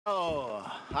Oh,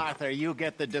 Arthur, you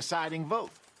get the deciding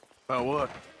vote. What?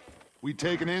 We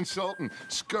take an insult and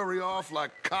scurry off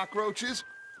like cockroaches?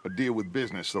 Or deal with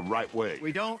business the right way?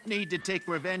 We don't need to take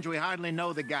revenge. We hardly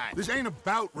know the guy. This ain't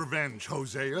about revenge,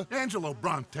 Hosea. Angelo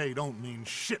Bronte don't mean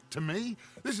shit to me.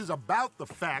 This is about the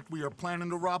fact we are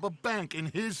planning to rob a bank in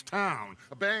his town.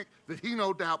 A bank that he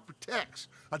no doubt protects.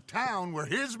 A town where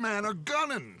his men are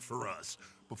gunning for us.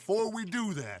 Before we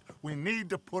do that, we need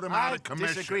to put him out of commission.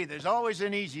 I disagree. There's always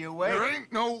an easier way. There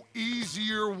ain't no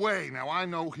easier way. Now, I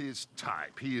know his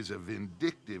type. He is a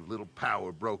vindictive little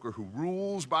power broker who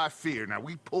rules by fear. Now,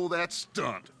 we pull that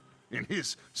stunt in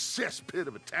his cesspit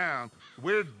of a town,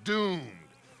 we're doomed.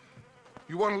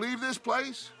 You want to leave this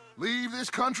place? Leave this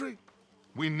country?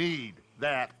 We need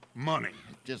that money.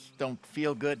 Just don't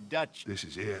feel good, Dutch. This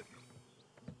is it.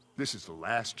 This is the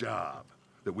last job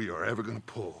that we are ever gonna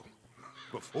pull.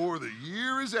 Before the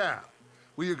year is out,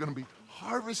 we are gonna be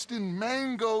harvesting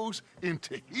mangoes in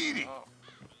Tahiti.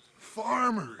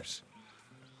 Farmers.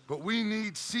 But we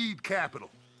need seed capital,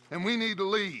 and we need to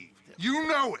leave. You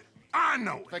know it. I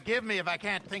know it. Forgive me if I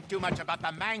can't think too much about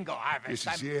the mango harvest.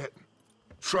 This is it.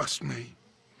 Trust me.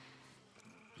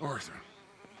 Arthur.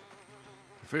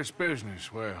 If it's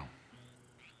business, well,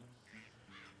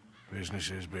 business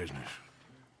is business.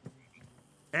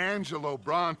 Angelo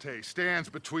Bronte stands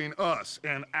between us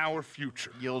and our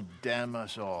future. You'll damn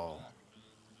us all.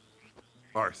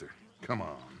 Arthur, come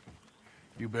on.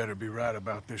 You better be right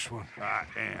about this one. I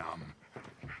am.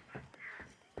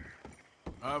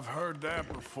 I've heard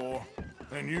that before.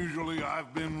 And usually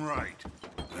I've been right.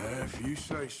 If you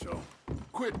say so.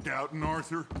 Quit doubting,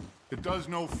 Arthur. It does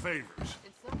no favors.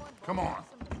 Come on.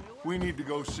 We need to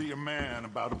go see a man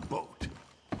about a boat.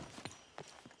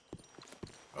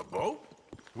 A boat?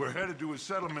 We're headed to a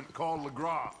settlement called Le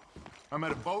Gras. I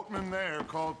met a boatman there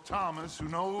called Thomas who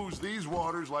knows these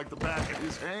waters like the back of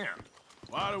his hand.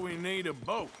 Why do we need a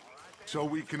boat? So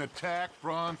we can attack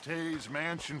Bronte's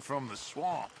mansion from the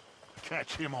swamp.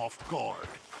 Catch him off guard.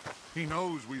 He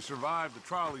knows we survived the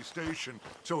trolley station,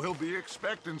 so he'll be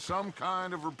expecting some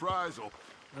kind of reprisal.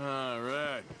 All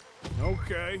right.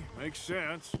 Okay, makes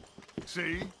sense.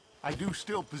 See? I do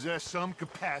still possess some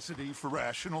capacity for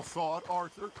rational thought,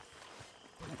 Arthur.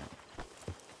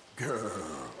 Girl.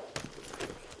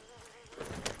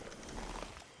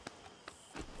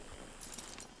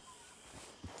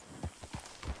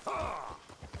 Ah!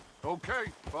 Okay,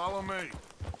 follow me.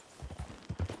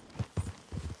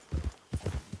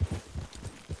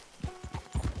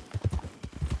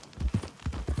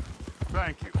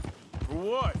 Thank you. For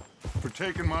what? For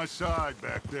taking my side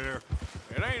back there.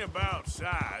 It ain't about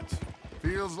sides.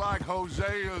 Feels like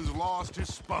Hosea's lost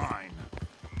his spine.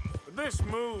 But this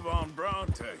move on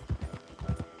Bronte,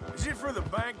 is it for the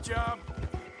bank job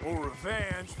or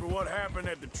revenge for what happened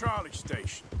at the trolley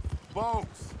station?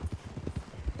 Both.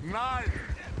 Neither.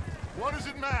 What does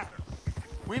it matter?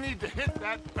 We need to hit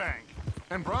that bank.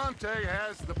 And Bronte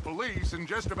has the police and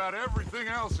just about everything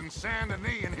else in Saint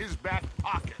Denis in his back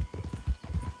pocket.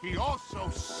 He also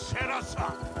set us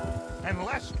up. And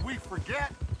lest we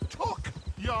forget, took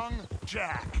young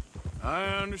Jack. I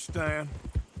understand.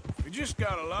 We just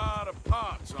got a lot of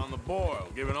pots on the boil,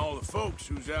 given all the folks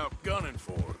who's out gunning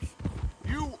for us.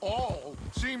 You all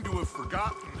seem to have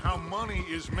forgotten how money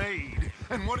is made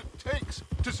and what it takes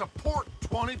to support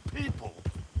 20 people.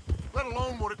 Let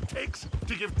alone what it takes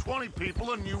to give 20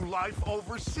 people a new life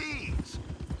overseas.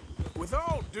 With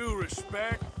all due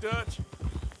respect, Dutch,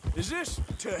 is this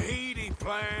Tahiti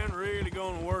plan really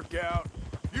gonna work out?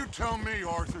 You tell me,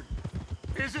 Arthur.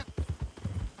 Is it?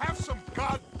 Have some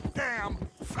goddamn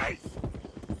faith.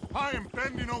 I am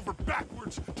bending over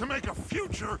backwards to make a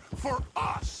future for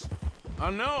us. I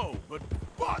know, but...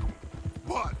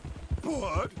 But?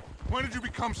 When did you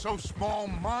become so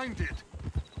small-minded?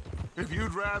 If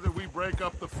you'd rather we break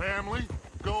up the family,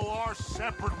 go our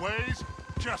separate ways,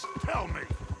 just tell me.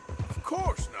 Of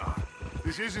course not.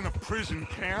 This isn't a prison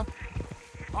camp.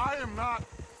 I am not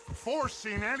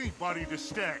forcing anybody to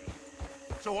stay.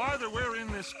 So either we're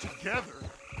in this together,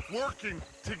 working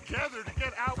together to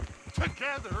get out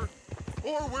together,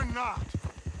 or we're not.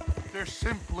 There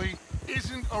simply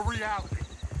isn't a reality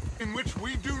in which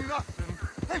we do nothing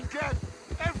and get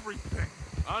everything.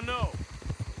 I know.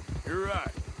 You're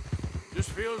right.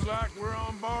 Just feels like we're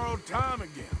on borrowed time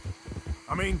again.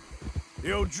 I mean,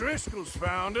 the O'Driscolls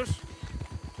found us.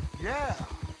 Yeah,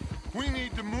 we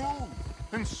need to move,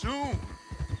 and soon.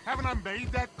 Haven't I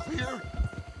made that clear?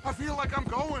 I feel like I'm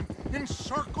going in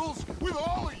circles with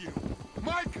all of you.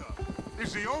 Micah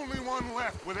is the only one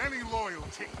left with any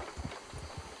loyalty.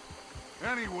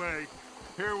 Anyway,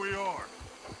 here we are.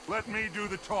 Let me do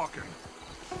the talking.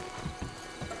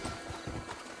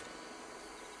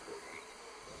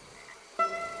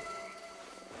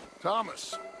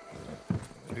 Thomas,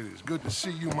 it is good to see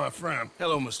you, my friend.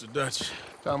 Hello, Mr. Dutch.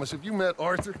 Thomas, have you met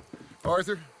Arthur?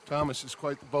 Arthur, Thomas is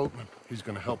quite the boatman. He's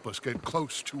gonna help us get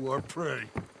close to our prey.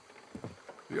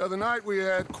 The other night we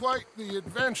had quite the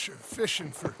adventure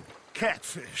fishing for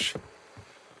catfish.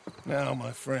 Now,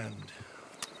 my friend,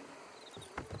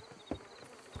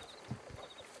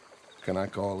 can I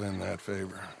call in that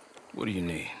favor? What do you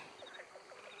need?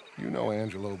 You know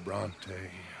Angelo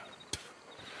Bronte.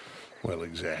 Well,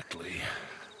 exactly.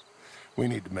 We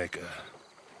need to make a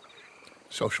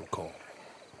social call.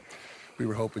 We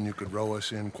were hoping you could row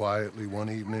us in quietly one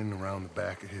evening around the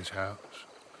back of his house.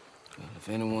 Well, if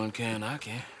anyone can, I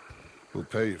can. We'll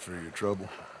pay you for your trouble.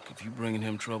 If you bringing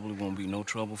him trouble, it won't be no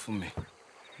trouble for me.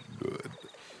 Good.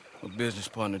 My business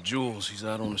partner, Jules, he's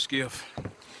out on the skiff.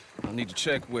 I need to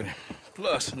check with him.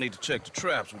 Plus, I need to check the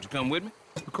traps. Would you come with me?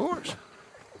 Of course.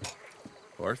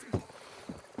 Arthur?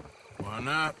 Why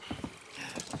not?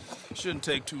 Shouldn't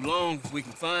take too long if we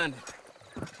can find it.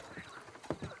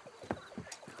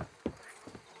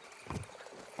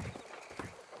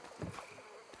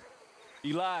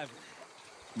 Be lively.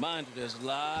 Mind you, there's a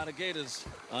lot of gators.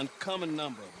 Uncommon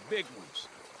number, big ones.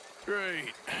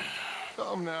 Great.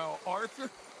 Come now, Arthur.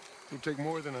 It'll take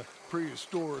more than a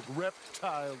prehistoric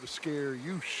reptile to scare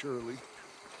you, surely.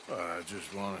 I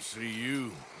just want to see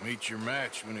you meet your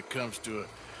match when it comes to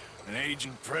an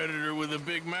aging predator with a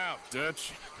big mouth,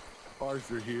 Dutch.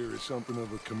 Arthur here is something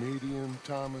of a comedian,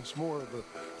 Thomas. More of a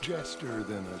jester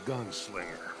than a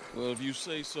gunslinger. Well, if you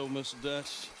say so, Mr.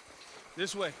 Dutch.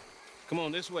 This way. Come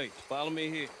on, this way. Follow me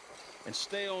here. And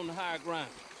stay on the higher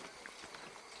ground.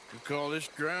 You call this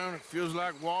ground? It feels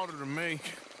like water to me.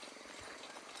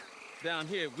 Down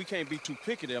here, we can't be too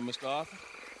picky there, Mr. Arthur.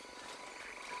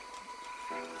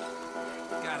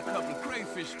 Got a couple of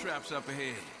crayfish traps up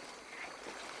ahead.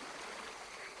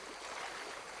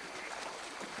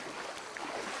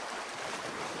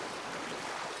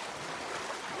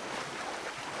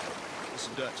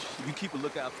 Mr. Dutch, you keep a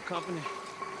lookout for company.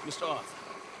 Mr. Arthur,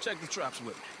 check the traps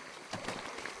with me.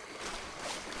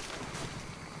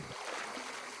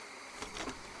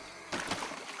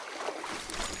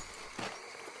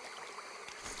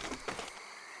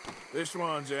 This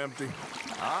one's empty.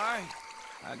 All right.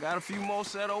 I got a few more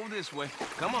set over this way.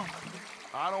 Come on.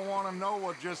 I don't want to know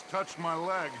what just touched my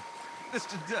leg.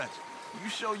 Mr. Dutch, you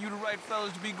sure you the right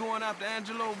fellas to be going after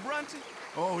Angelo Bronte?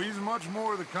 Oh, he's much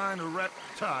more the kind of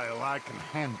reptile I can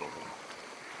handle.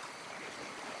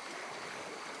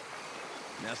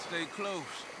 Now stay close.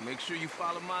 Make sure you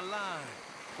follow my line.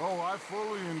 Oh, I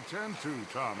fully intend to,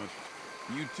 Thomas.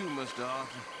 You too, Mr.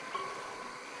 Arthur.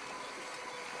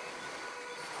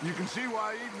 You can see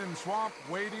why eating in swamp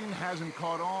wading hasn't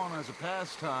caught on as a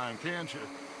pastime, can't you?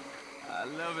 I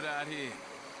love it out here.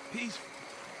 Peaceful.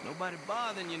 Nobody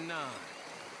bothering you now.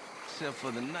 Except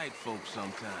for the night folk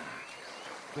sometimes.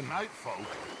 The night folk?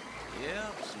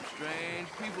 Yep, some strange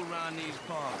people around these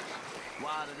parts.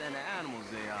 Wilder than the animals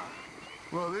they are.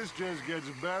 Well, this just gets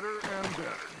better and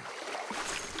better.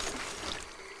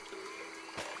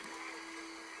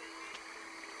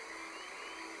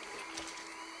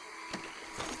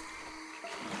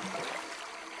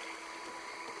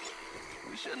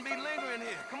 We shouldn't be lingering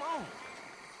here. Come on.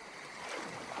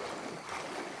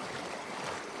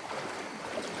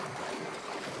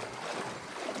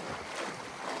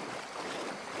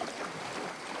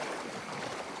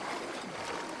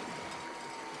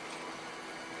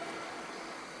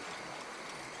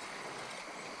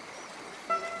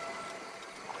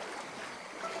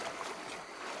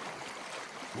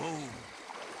 Whoa.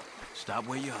 Stop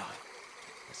where you are.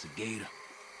 It's a gator.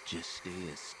 Just stay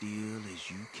as still as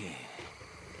you can.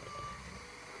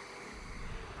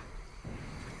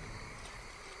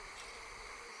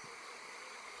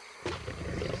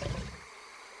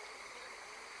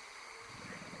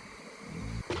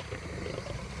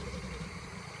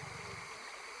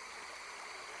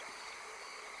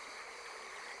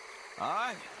 All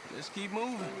right, let's keep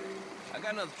moving. I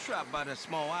got another trap by that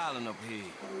small island up here.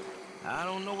 I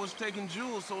don't know what's taking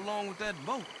Jules so long with that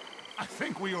boat. I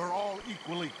think we are all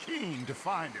equally keen to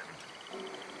find him.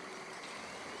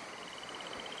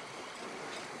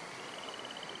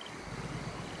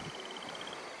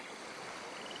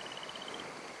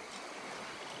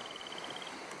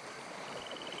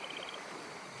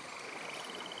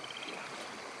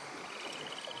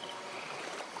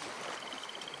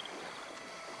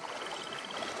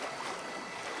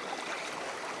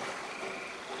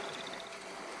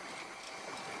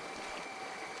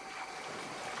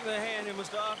 Give me a hand here,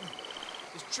 Mr. Arthur.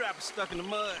 This trap is stuck in the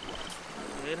mud.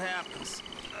 It happens.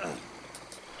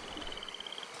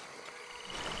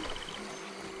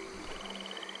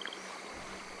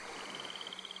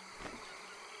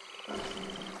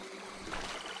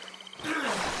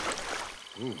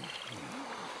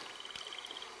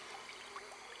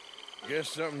 Guess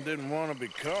something didn't want to be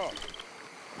caught.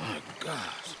 My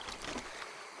gosh.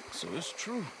 So it's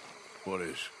true. What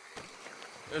is?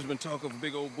 There's been talk of a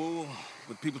big old bull,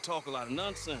 but people talk a lot of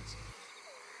nonsense.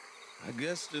 I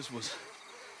guess this was...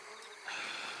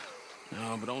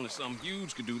 No, but only something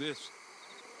huge could do this.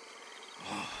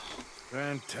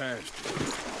 Fantastic.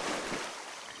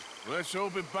 Let's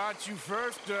hope it bites you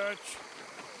first, Dutch.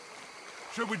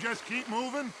 Should we just keep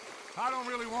moving? I don't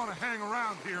really want to hang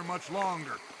around here much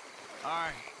longer. All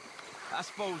right. I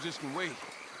suppose this can wait.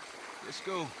 Let's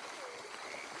go.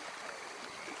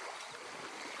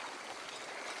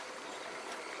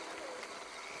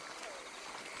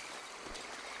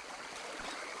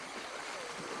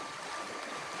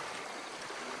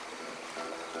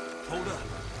 Hold up.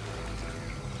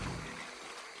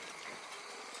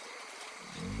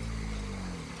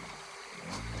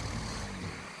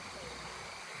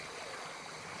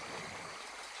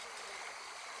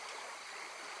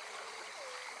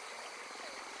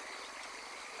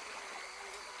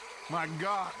 My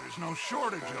God, there's no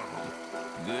shortage of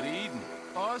them. Good eating.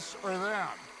 Us or them?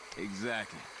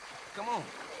 Exactly. Come on.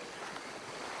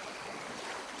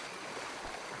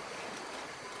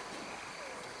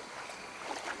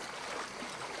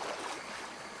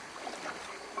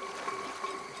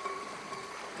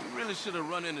 We really should have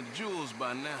run into Jules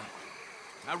by now.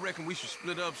 I reckon we should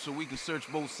split up so we can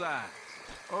search both sides.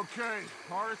 Okay,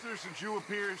 Arthur, since you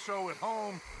appear so at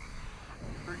home,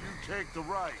 or you take the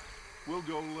right. We'll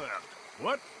go left.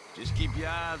 What? Just keep your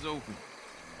eyes open.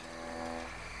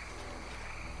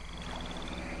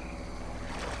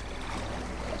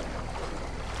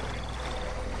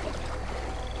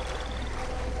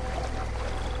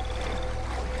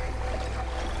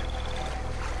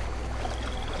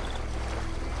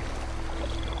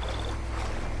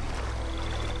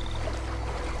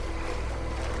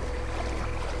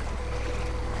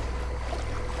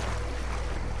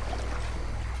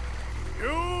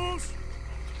 Jules!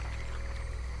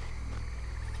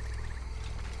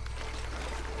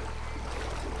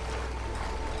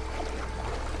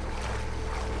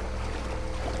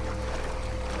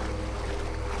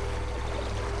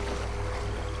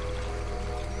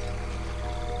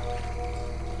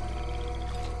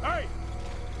 Hey!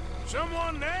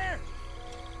 Someone there?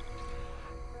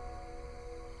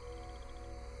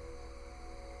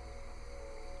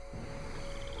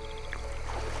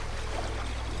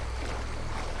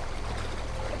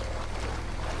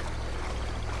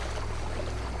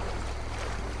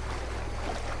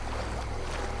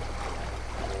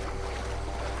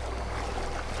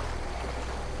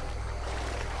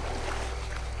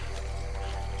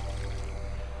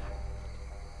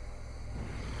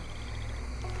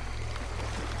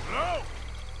 Hello?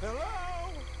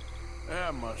 Hello?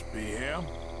 That must be him.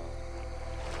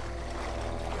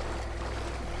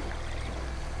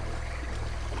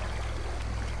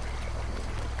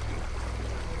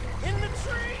 In the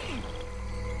tree!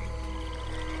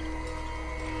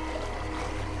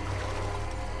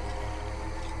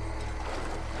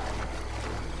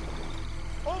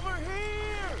 Over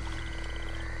here!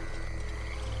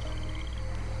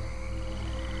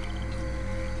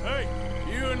 Hey,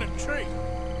 you in the tree.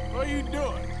 What are you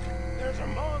doing? There's a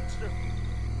monster!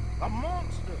 A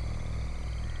monster!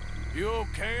 You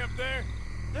okay up there?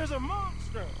 There's a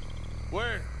monster!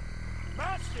 Where?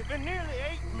 Mastiff, it nearly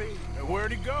ate me! And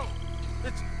where'd he go?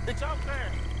 It's out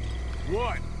there!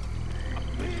 What? A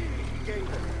big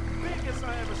gator! Biggest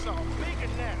I ever saw, big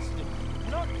and nasty!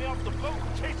 Knocked me off the boat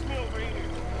and chased me over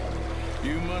here!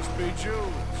 You must be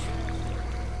Jules.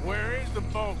 Where is the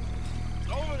boat?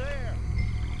 It's over there!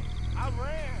 I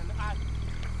ran,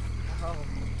 Oh.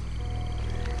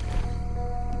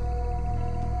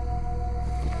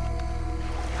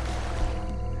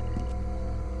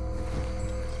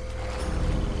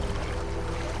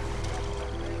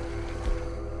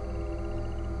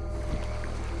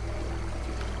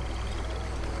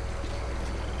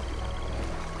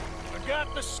 I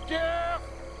got the skiff.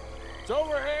 It's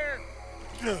over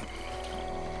here.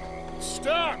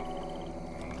 Stop.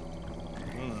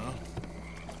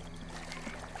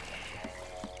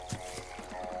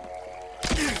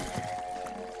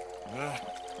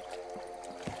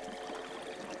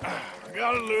 I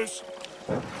got it loose.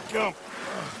 Jump.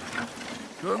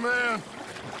 Good man.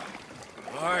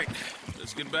 All right,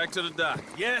 let's get back to the dock.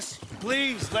 Yes,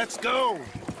 please, let's go!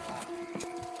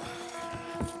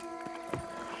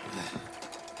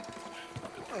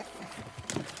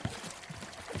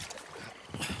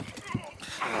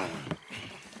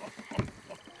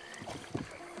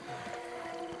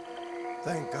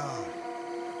 Thank God.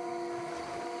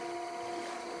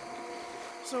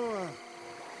 So,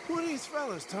 Who are these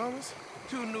fellas, Thomas?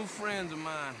 Two new friends of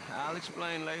mine. I'll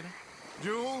explain later.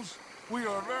 Jules, we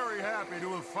are very happy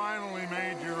to have finally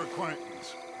made your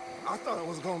acquaintance. I thought I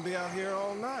was gonna be out here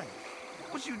all night.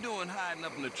 What you doing hiding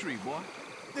up in the tree, boy?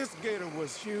 This gator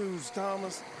was huge,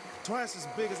 Thomas. Twice as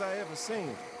big as I ever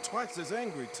seen. Twice as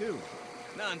angry, too.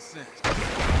 Nonsense.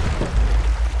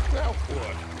 Now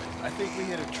what? I think we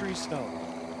hit a tree stump.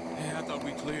 Yeah, I thought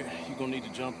we cleared. You gonna need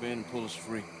to jump in and pull us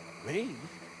free. Me?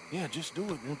 Yeah, just do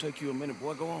it. Won't take you a minute,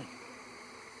 boy. Go on.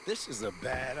 This is a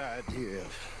bad idea.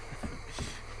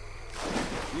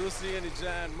 You'll see any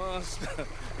giant monster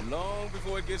long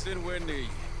before it gets anywhere near you.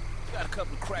 Got a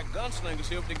couple of crack gunslingers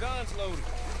here with their guns loaded.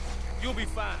 You'll be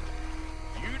fine.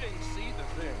 You didn't see the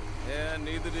thing. Yeah,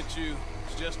 neither did you.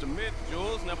 It's just a myth,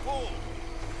 Jules. Now pull.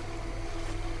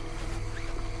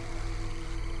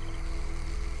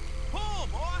 Pull,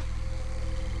 boy!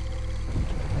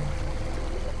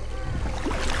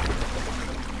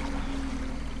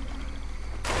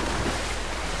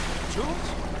 Jules?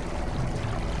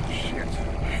 Shit.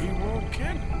 He won't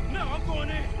kill me. No, I'm going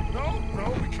in. No,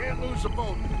 we can't lose the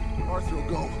boat. Arthur will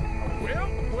go. Well?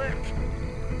 Quick!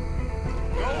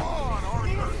 Go on,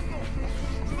 Arthur!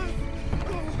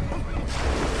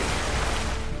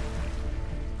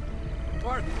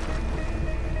 Arthur.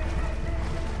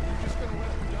 You're just gonna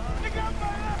let him die? They got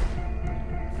fire!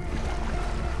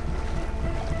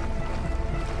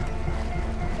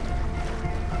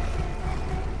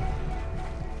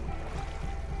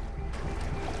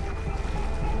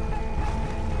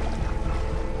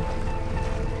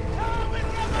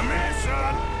 Come here,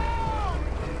 son.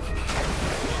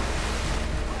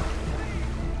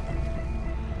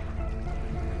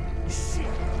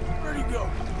 Shit. Where'd he go?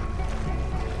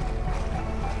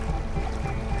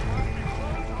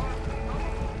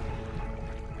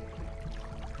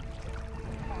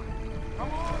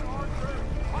 Come on, Arthur!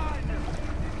 Find him!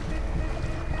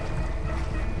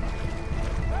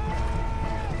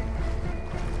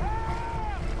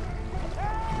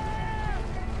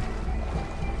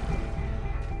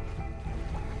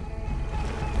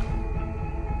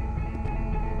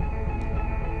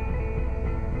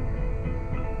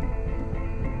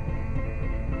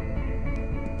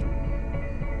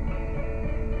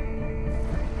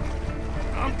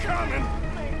 I'm coming.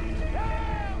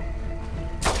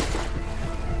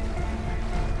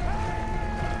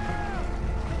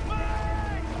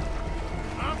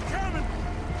 I'm coming.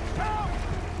 Help!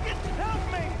 Help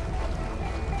me!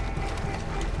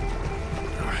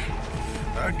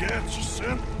 I got you,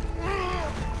 son.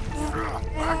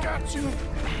 I got you.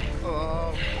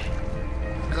 Oh,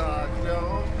 God, no.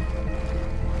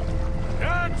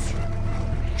 Dodge!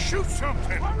 Shoot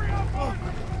something! Hurry up!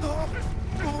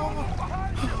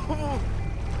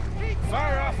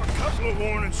 Fire off a couple of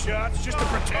warning shots just to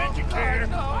pretend you care.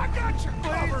 No, I got you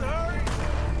covered! hurry!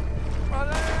 My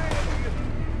leg!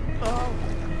 Oh,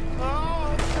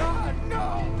 God,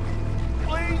 no!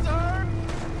 Please, hurry!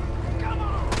 Come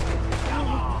on!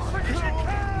 Quick as you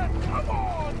can! Come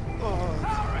on!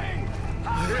 Hurry!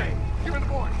 Hurry! Give me the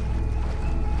boy!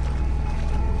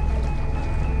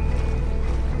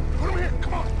 Put him here!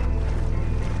 Come on!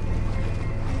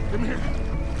 Give him here!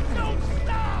 Don't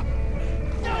stop!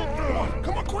 Come on!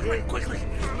 Come on! Quickly! Quickly!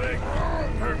 His leg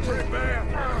hurt pretty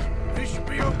bad. He should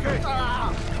be okay.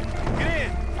 Get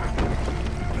in!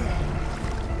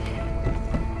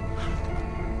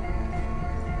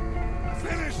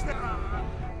 Finish that!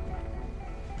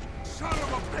 Son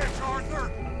of a bitch, Arthur!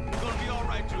 You're gonna be all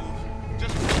right, Jules.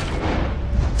 Just...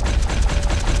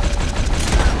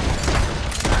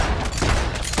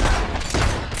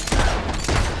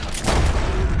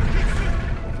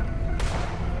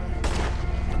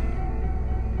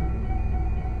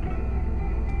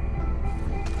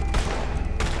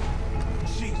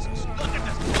 Jesus, look at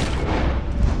this.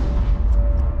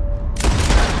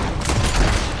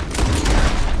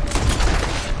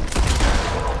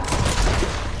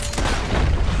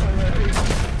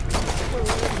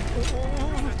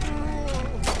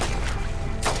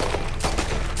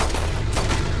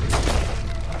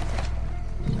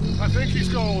 I think he's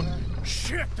going.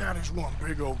 Shit, that is one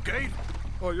big old gator.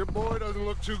 Oh, your boy doesn't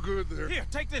look too good there. Here,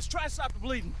 take this. Try to stop the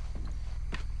bleeding.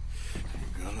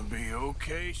 You're gonna be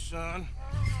okay, son.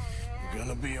 You're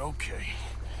gonna be okay.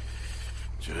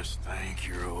 Just thank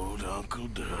your old Uncle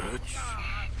Dutch.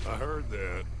 I heard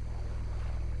that.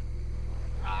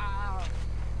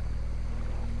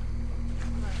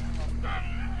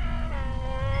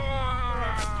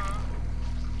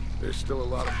 There's still a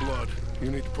lot of blood.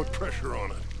 You need to put pressure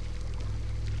on it.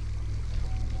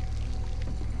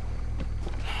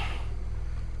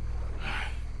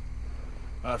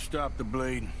 I've stopped the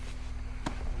bleeding.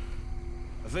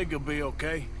 I think he'll be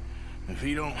okay. If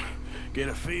he don't get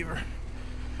a fever.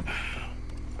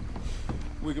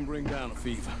 We can bring down a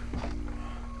fever.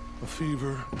 A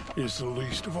fever is the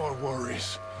least of our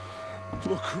worries.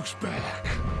 Look who's back.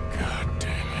 God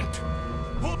damn it.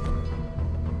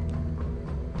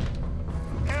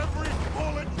 Every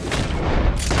bullet.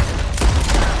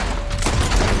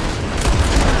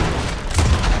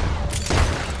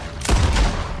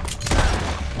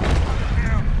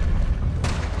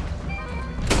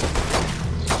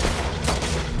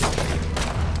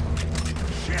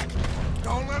 Shit!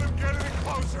 Don't let him get any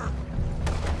closer.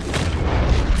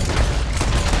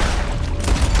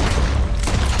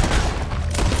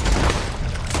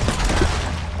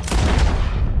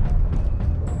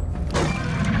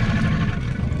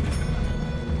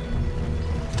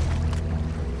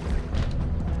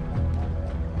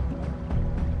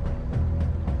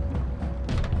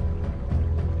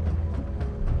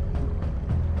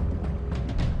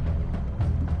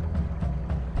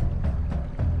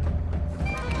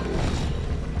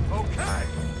 Okay,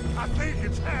 I think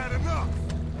it's had enough.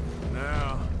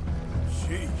 Now,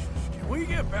 Jesus, can we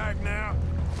get back now?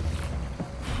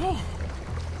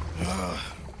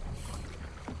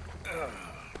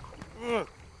 You're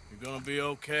gonna be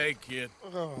okay, kid.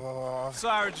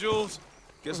 Sorry, Jules.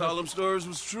 Guess all them stories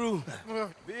was true.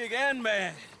 Big and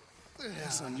mad.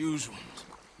 That's unusual.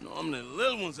 Normally the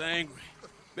little ones are angry.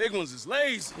 Big ones is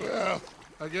lazy. Well,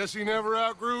 I guess he never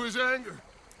outgrew his anger.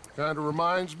 Kinda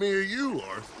reminds me of you,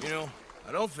 Arthur. You know,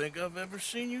 I don't think I've ever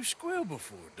seen you squeal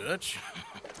before, Dutch.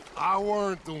 I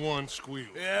weren't the one squealing.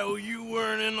 Yeah, well, you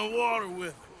weren't in the water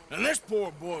with him. And this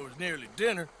poor boy was nearly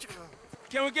dinner.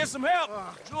 Can we get some help?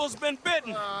 Jules been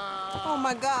bitten. Oh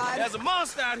my God. There's a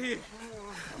monster out here.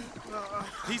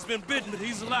 He's been bitten, but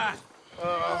he's alive.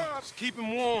 Just keep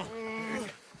him warm.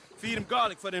 Feed him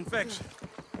garlic for the infection.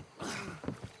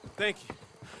 Thank you.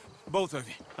 Both of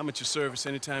you. I'm at your service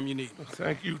anytime you need me.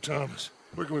 Thank you, Thomas.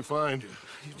 Where can we find you?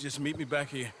 You just meet me back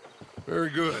here. Very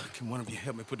good. Can one of you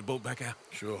help me put the boat back out?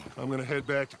 Sure. I'm gonna head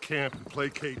back to camp and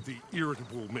placate the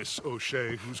irritable Miss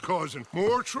O'Shea, who's causing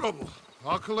more trouble.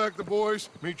 I'll collect the boys.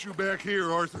 Meet you back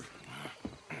here, Arthur.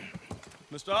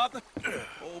 Mr. Arthur?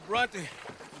 Old Brunty.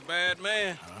 A bad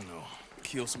man. I know.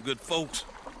 Killed some good folks.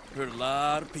 Hurt a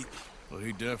lot of people. Well,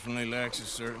 he definitely lacks a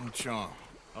certain charm.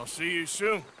 I'll see you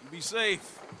soon. Be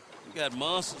safe. We got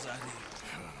monsters out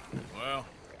here. Well,